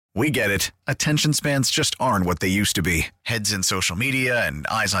We get it. Attention spans just aren't what they used to be. Heads in social media and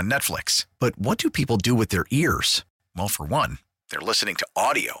eyes on Netflix. But what do people do with their ears? Well, for one, they're listening to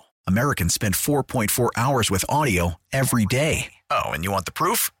audio. Americans spend 4.4 hours with audio every day. Oh, and you want the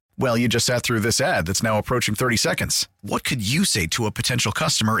proof? Well, you just sat through this ad that's now approaching 30 seconds. What could you say to a potential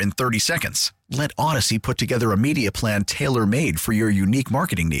customer in 30 seconds? Let Odyssey put together a media plan tailor-made for your unique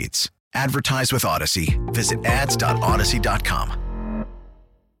marketing needs. Advertise with Odyssey. Visit ads.odyssey.com.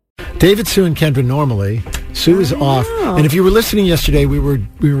 David, Sue, and Kendra normally. Sue is off. And if you were listening yesterday, we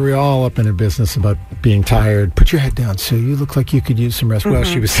were all up in her business about being tired. Put your head down, Sue. You look like you could use some rest. Well,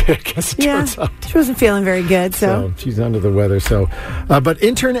 she was sick, as it turns out. She wasn't feeling very good, so she's under the weather. But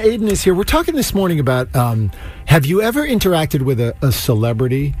Intern Aiden is here. We're talking this morning about, have you ever interacted with a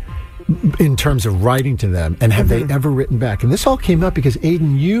celebrity in terms of writing to them, and have they ever written back? And this all came up because,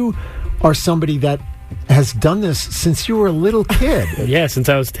 Aiden, you are somebody that has done this since you were a little kid. Yeah, since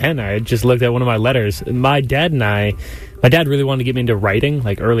I was 10. I just looked at one of my letters. My dad really wanted to get me into writing,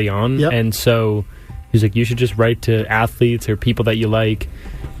 like, early on. Yep. And so he was like, you should just write to athletes or people that you like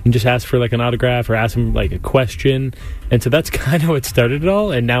and just ask for, like, an autograph or ask them, like, a question. And so that's kind of what started it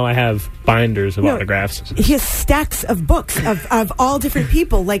all. And now I have binders of autographs. He has stacks of books of all different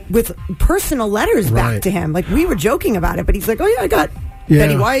people, like, with personal letters back to him. Like, we were joking about it, but he's like, oh, yeah, I got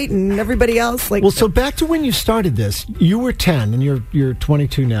Betty White and everybody else. Like, well, so back to when you started this, you were 10 and you're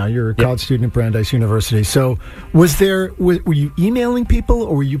 22 now. You're a college student at Brandeis University. So were you emailing people,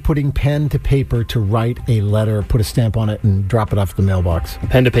 or were you putting pen to paper to write a letter, put a stamp on it, and drop it off the mailbox?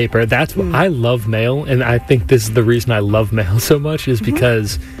 Pen to paper. That's what I love mail, and I think this is the reason I love mail so much is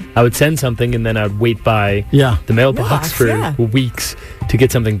because I would send something and then I'd wait by the mailbox for weeks to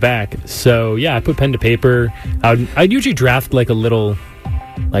get something back. So yeah, I put pen to paper. I'd usually draft like a little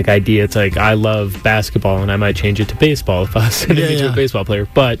idea. It's like, I love basketball, and I might change it to baseball if I was sending it to a baseball player.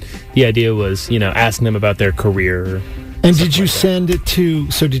 But the idea was, asking them about their career. And did you send it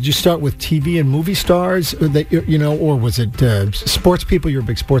to? So did you start with TV and movie stars, or was it sports people? You're a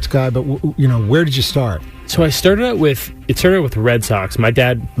big sports guy, but where did you start? So I started out with Red Sox. My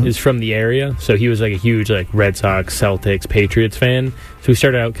dad is from the area, so he was like a huge Red Sox, Celtics, Patriots fan. So we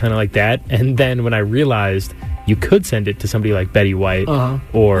started out kind of like that, and then when I realized you could send it to somebody like Betty White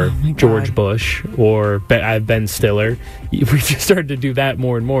or George Bush or Ben Stiller, we just started to do that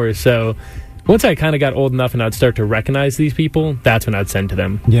more and more. So once I kind of got old enough and I'd start to recognize these people, that's when I'd send to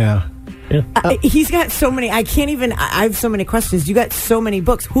them. Yeah. He's got so many. I have so many questions. You got so many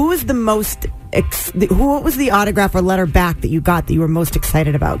books. Who was the most? What was the autograph or letter back that you got that you were most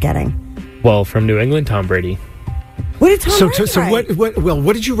excited about getting? Well, from New England, Tom Brady. What did Tom Brady write?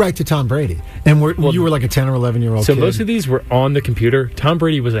 What did you write to Tom Brady? And you were like a 10 or 11-year-old kid. So most of these were on the computer. Tom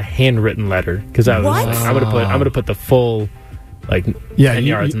Brady was a handwritten letter because I was like, I'm gonna put the full 10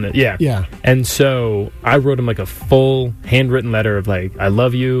 yards in it. Yeah. And so I wrote him like a full handwritten letter of like, I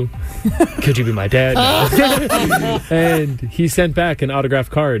love you. Could you be my dad? And he sent back an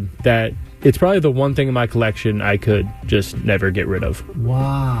autographed card that it's probably the one thing in my collection I could just never get rid of.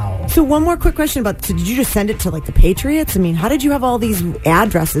 Wow. So one more quick question so did you just send it to like the Patriots? I mean, how did you have all these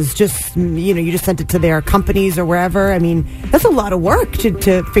addresses? Just, you just sent it to their companies or wherever? I mean, that's a lot of work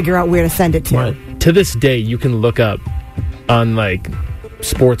to figure out where to send it to. Right. To this day, you can look up on like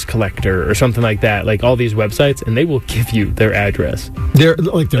Sports Collector or something like that, like all these websites, and they will give you their address. Their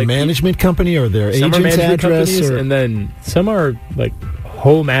management company or their agent's address? And then some are like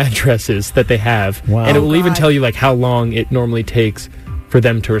home addresses that they have. Wow. And it will even tell you like how long it normally takes for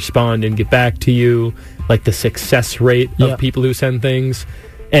them to respond and get back to you, like the success rate of people who send things.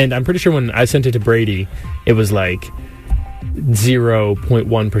 And I'm pretty sure when I sent it to Brady, it was like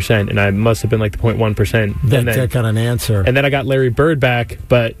 0.1%, and I must have been like the 0.1%. That got an answer. And then I got Larry Bird back,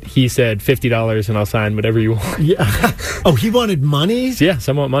 but he said $50 and I'll sign whatever you want. Yeah. Oh, he wanted money? Yeah,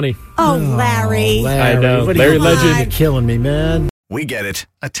 some want money. Oh, Larry. I know. Larry Legend. You're killing me, man. We get it.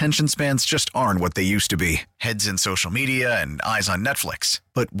 Attention spans just aren't what they used to be. Heads in social media and eyes on Netflix.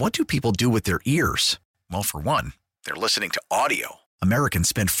 But what do people do with their ears? Well, for one, they're listening to audio. Americans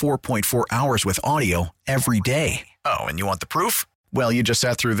spend 4.4 hours with audio every day. Oh, and you want the proof? Well, you just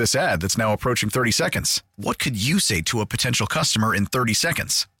sat through this ad that's now approaching 30 seconds. What could you say to a potential customer in 30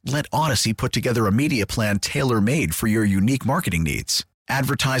 seconds? Let Odyssey put together a media plan tailor-made for your unique marketing needs.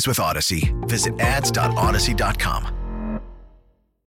 Advertise with Odyssey. Visit ads.odyssey.com.